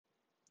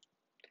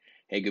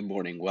Hey, good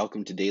morning.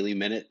 Welcome to Daily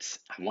Minutes.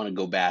 I want to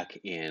go back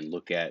and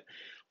look at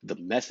the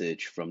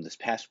message from this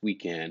past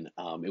weekend.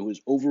 It was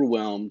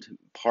Overwhelmed,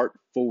 part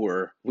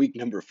four, week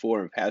number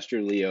four, and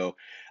Pastor Leo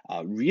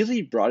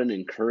really brought an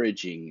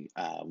encouraging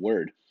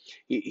word.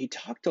 He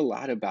talked a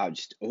lot about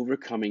just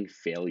overcoming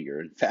failure.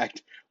 In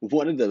fact,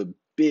 one of the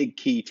big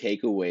key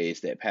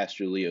takeaways that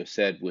Pastor Leo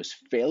said was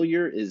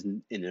failure is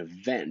an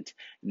event,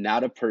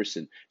 not a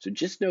person. So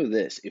just know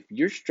this, if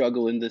you're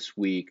struggling this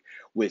week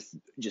with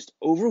just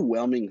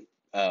overwhelming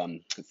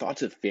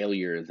thoughts of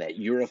failure, that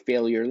you're a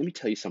failure, let me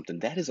tell you something.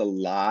 That is a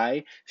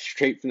lie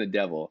straight from the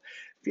devil.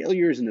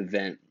 Failure is an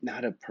event,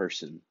 not a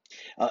person.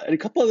 And a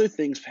couple other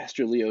things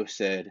Pastor Leo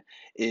said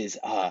is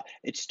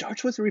it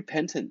starts with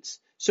repentance.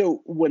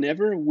 So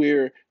whenever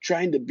we're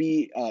trying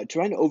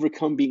to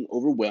overcome being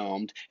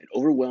overwhelmed and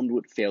overwhelmed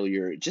with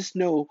failure, just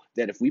know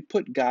that if we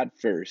put God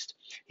first,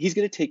 He's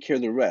going to take care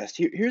of the rest.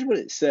 Here's what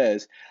it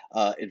says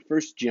in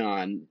First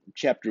John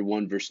chapter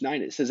 1, verse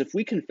 9. It says, if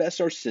we confess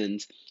our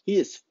sins, He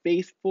is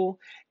faithful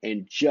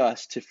and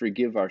just to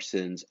forgive our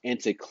sins and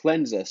to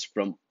cleanse us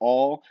from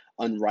all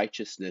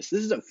unrighteousness.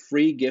 This is a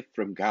free gift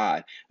from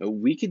God.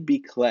 We could be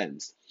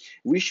cleansed.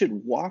 We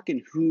should walk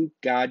in who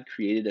God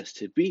created us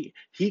to be.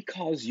 He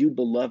calls you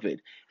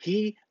beloved.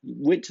 He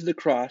went to the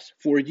cross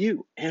for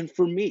you and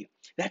for me.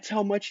 That's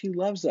how much He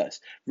loves us.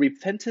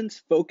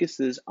 Repentance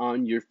focuses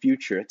on your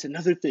future. It's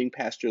another thing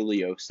Pastor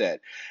Leo said.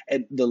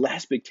 And the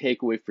last big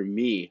takeaway for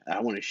me,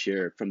 I want to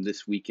share from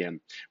this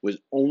weekend, was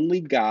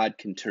only God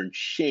can turn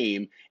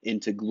shame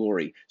into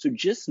glory. So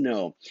just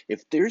know,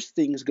 if there's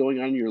things going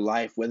on in your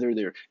life, whether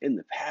they're in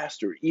the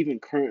past or even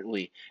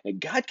currently, and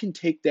God can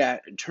take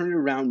that and turn it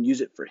around and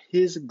use it for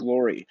His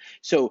glory.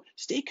 So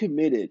stay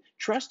committed,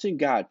 trust in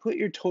God, put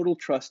your total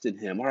trust in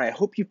Him. All right, I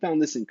hope you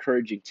found this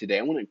encouraging today.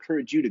 I want to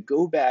encourage you to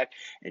go back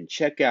and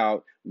check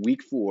out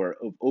week 4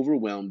 of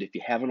Overwhelmed if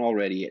you haven't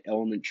already at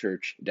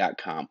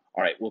elementchurch.com.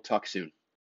 All right, we'll talk soon.